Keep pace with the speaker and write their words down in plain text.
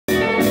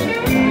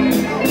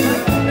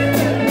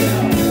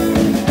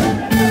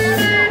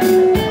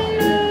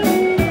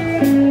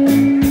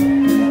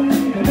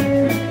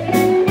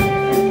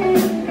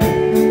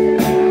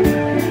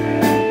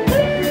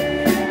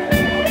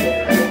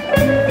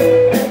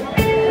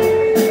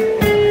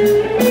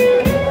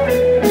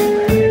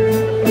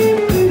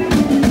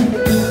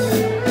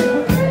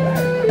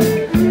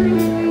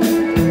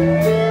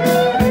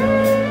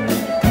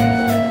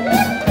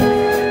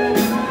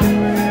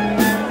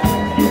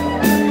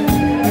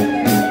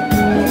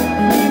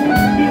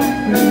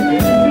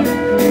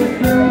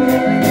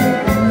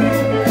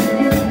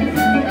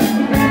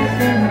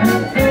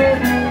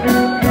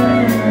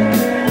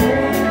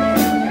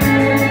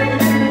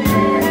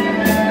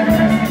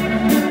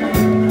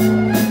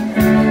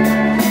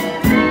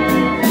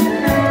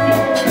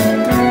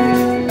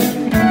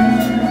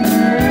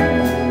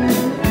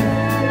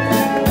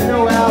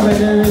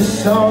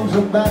songs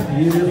about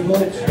beautiful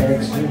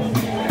Texas.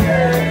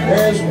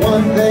 There's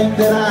one thing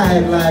that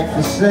I'd like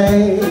to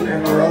say.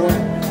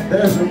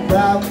 There's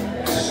about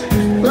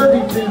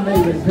 32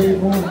 million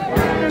people.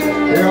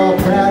 They're all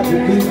proud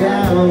to be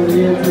down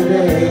here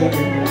today.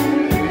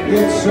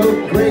 It's so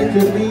great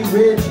to be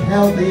rich,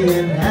 healthy,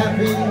 and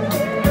happy.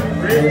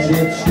 Rich,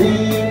 it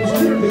seems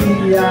to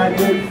be our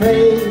good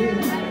fate.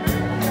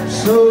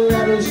 So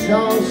let us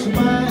all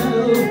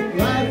smile.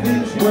 Life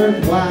is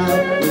worthwhile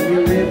when you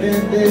live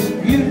in this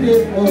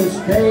beautiful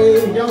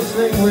state. Y'all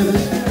sing with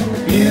us.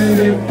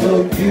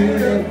 Beautiful,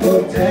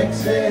 beautiful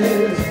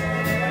Texas,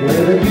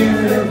 where the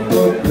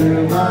beautiful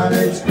blue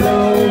bonnets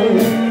grow.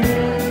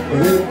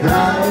 We're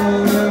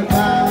proud of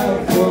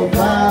our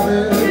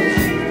forefathers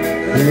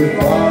who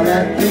fought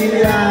at the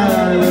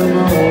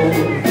Alamo.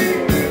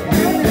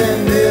 You can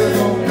live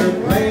on the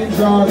plains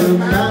or the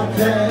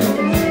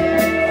mountains,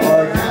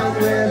 or down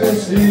where the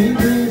sea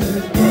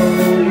breezes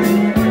blow,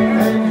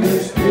 and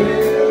you're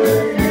still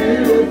in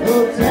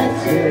beautiful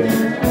Texas,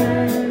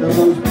 the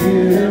most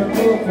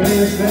beautiful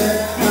place that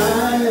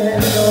I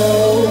know.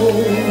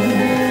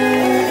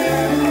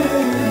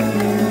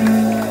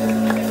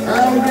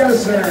 Oh,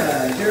 yes, sir.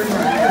 Here's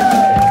my